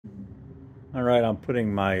All right, I'm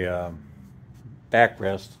putting my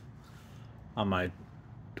backrest on my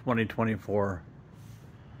 2024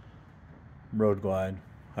 Roadglide.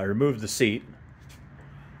 I removed the seat.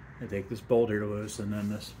 I take this bolt here loose, and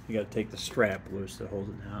then you got to take the strap loose that holds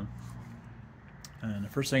it down. And the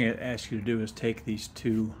first thing I ask you to do is take these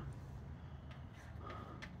two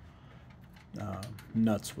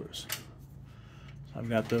nuts loose. So I've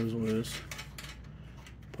got those loose.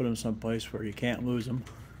 Put them someplace where you can't lose them,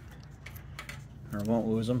 or won't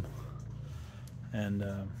lose them. And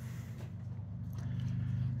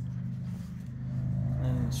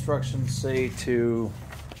instructions say to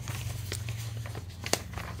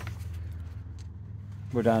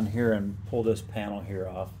go down here and pull this panel here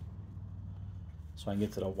off so I can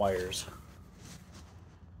get to the wires.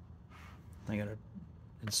 I gotta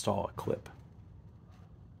install a clip,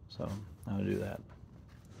 so I'm gonna do that.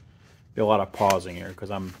 Be a lot of pausing here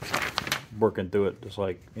because I'm working through it just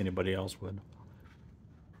like anybody else would.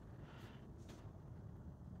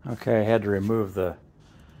 Okay, I had to remove the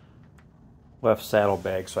left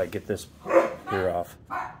saddlebag so I get this here off.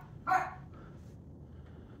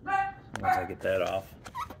 Once I get that off,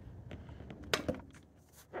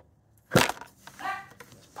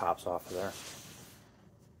 this pops off of there.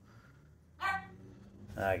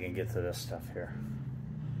 Now I can get to this stuff here.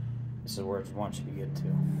 This is where it wants you to get to.